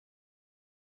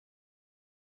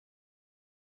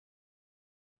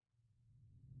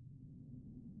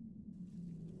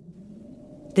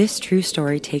This true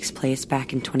story takes place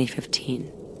back in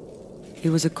 2015.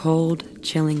 It was a cold,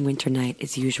 chilling winter night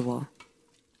as usual.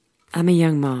 I'm a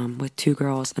young mom with 2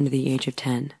 girls under the age of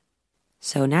 10.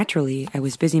 So naturally, I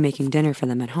was busy making dinner for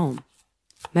them at home.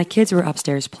 My kids were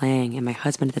upstairs playing, and my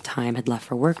husband at the time had left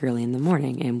for work early in the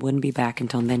morning and wouldn't be back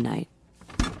until midnight.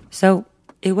 So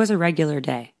it was a regular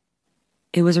day.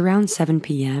 It was around 7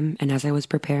 p.m., and as I was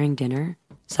preparing dinner,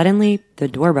 suddenly the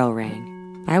doorbell rang.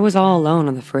 I was all alone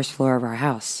on the first floor of our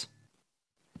house.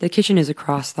 The kitchen is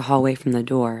across the hallway from the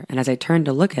door, and as I turned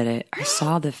to look at it, I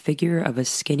saw the figure of a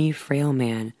skinny, frail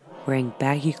man wearing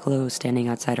baggy clothes standing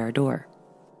outside our door.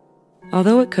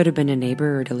 Although it could have been a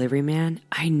neighbor or delivery man,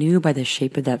 I knew by the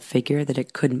shape of that figure that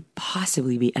it couldn't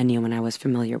possibly be anyone I was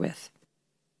familiar with.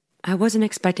 I wasn't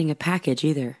expecting a package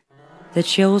either. The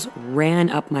chills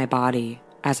ran up my body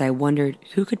as I wondered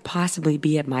who could possibly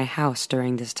be at my house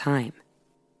during this time.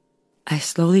 I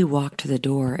slowly walked to the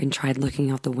door and tried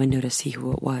looking out the window to see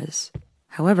who it was.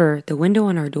 However, the window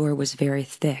on our door was very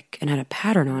thick and had a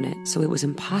pattern on it, so it was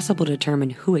impossible to determine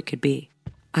who it could be.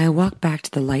 I walked back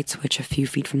to the light switch a few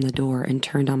feet from the door and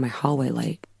turned on my hallway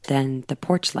light, then the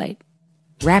porch light.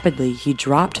 Rapidly, he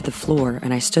dropped to the floor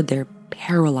and I stood there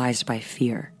paralyzed by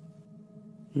fear.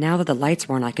 Now that the lights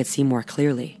were on, I could see more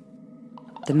clearly.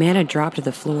 The man had dropped to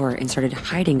the floor and started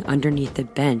hiding underneath the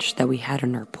bench that we had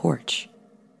on our porch.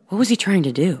 What was he trying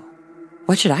to do?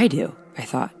 What should I do? I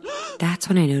thought. That's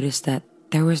when I noticed that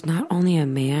there was not only a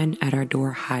man at our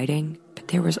door hiding, but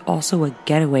there was also a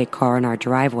getaway car in our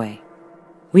driveway.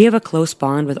 We have a close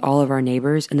bond with all of our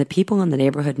neighbors, and the people in the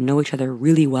neighborhood know each other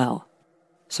really well.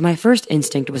 So my first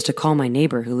instinct was to call my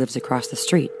neighbor who lives across the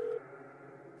street.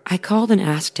 I called and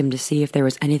asked him to see if there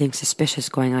was anything suspicious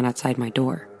going on outside my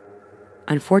door.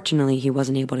 Unfortunately, he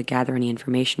wasn't able to gather any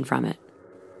information from it.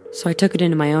 So I took it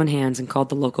into my own hands and called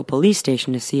the local police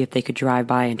station to see if they could drive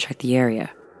by and check the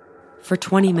area. For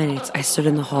 20 minutes, I stood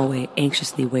in the hallway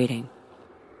anxiously waiting.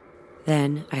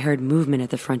 Then I heard movement at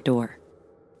the front door.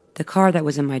 The car that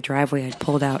was in my driveway had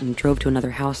pulled out and drove to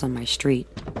another house on my street.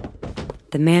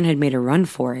 The man had made a run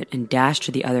for it and dashed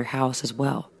to the other house as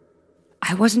well.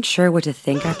 I wasn't sure what to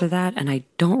think after that, and I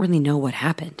don't really know what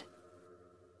happened.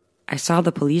 I saw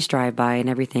the police drive by and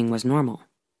everything was normal.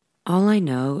 All I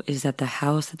know is that the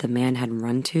house that the man had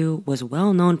run to was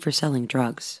well known for selling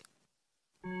drugs.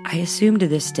 I assumed to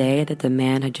this day that the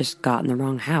man had just gotten the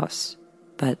wrong house,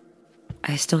 but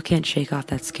I still can't shake off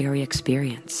that scary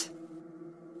experience.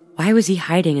 Why was he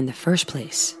hiding in the first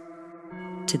place?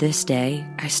 To this day,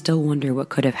 I still wonder what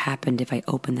could have happened if I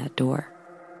opened that door.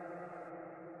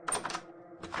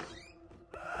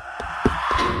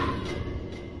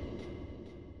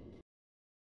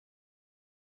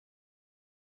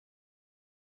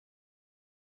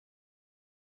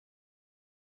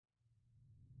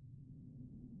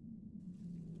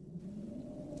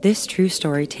 This true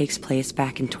story takes place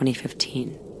back in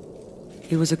 2015.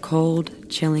 It was a cold,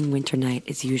 chilling winter night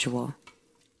as usual.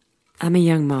 I'm a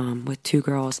young mom with 2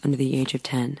 girls under the age of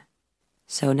 10.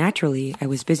 So naturally, I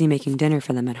was busy making dinner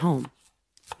for them at home.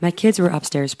 My kids were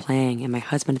upstairs playing, and my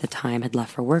husband at the time had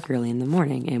left for work early in the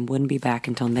morning and wouldn't be back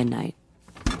until midnight.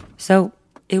 So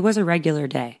it was a regular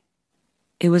day.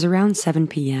 It was around 7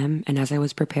 p.m., and as I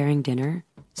was preparing dinner,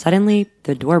 suddenly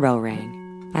the doorbell rang.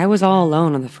 I was all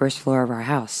alone on the first floor of our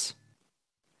house.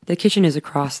 The kitchen is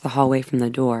across the hallway from the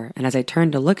door, and as I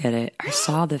turned to look at it, I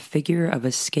saw the figure of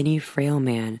a skinny, frail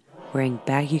man wearing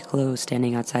baggy clothes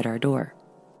standing outside our door.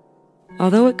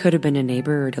 Although it could have been a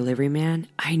neighbor or delivery man,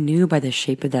 I knew by the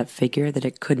shape of that figure that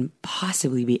it couldn't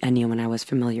possibly be anyone I was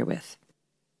familiar with.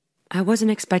 I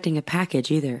wasn't expecting a package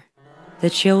either. The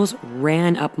chills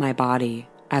ran up my body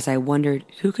as I wondered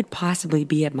who could possibly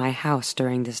be at my house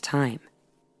during this time.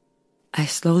 I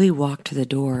slowly walked to the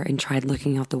door and tried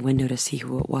looking out the window to see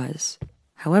who it was.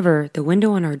 However, the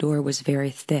window on our door was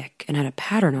very thick and had a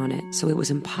pattern on it, so it was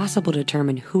impossible to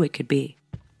determine who it could be.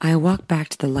 I walked back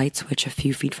to the light switch a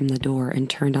few feet from the door and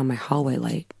turned on my hallway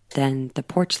light, then the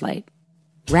porch light.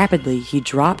 Rapidly, he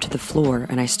dropped to the floor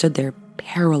and I stood there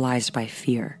paralyzed by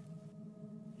fear.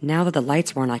 Now that the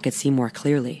lights were on, I could see more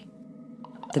clearly.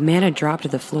 The man had dropped to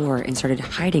the floor and started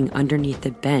hiding underneath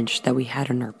the bench that we had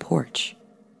on our porch.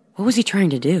 What was he trying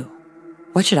to do?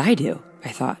 What should I do? I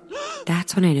thought.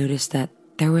 That's when I noticed that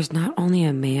there was not only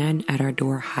a man at our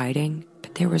door hiding,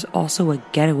 but there was also a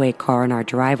getaway car in our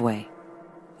driveway.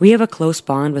 We have a close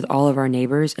bond with all of our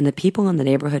neighbors, and the people in the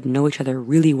neighborhood know each other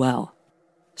really well.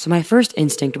 So my first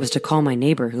instinct was to call my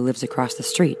neighbor who lives across the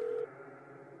street.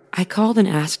 I called and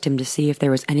asked him to see if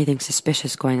there was anything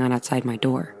suspicious going on outside my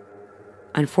door.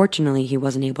 Unfortunately, he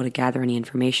wasn't able to gather any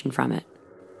information from it.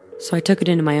 So I took it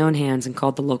into my own hands and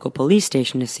called the local police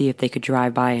station to see if they could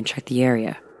drive by and check the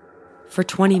area. For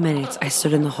 20 minutes, I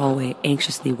stood in the hallway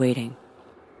anxiously waiting.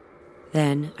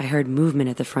 Then I heard movement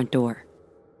at the front door.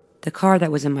 The car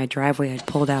that was in my driveway had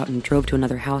pulled out and drove to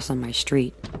another house on my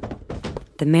street.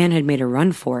 The man had made a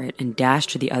run for it and dashed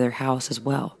to the other house as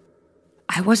well.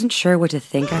 I wasn't sure what to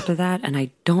think after that, and I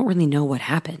don't really know what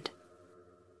happened.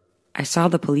 I saw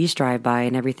the police drive by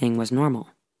and everything was normal.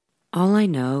 All I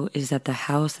know is that the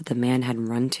house that the man had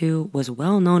run to was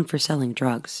well known for selling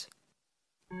drugs.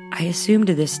 I assume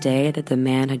to this day that the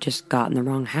man had just gotten the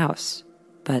wrong house,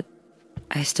 but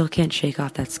I still can't shake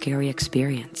off that scary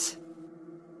experience.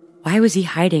 Why was he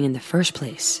hiding in the first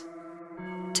place?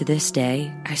 To this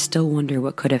day, I still wonder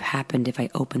what could have happened if I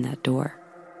opened that door.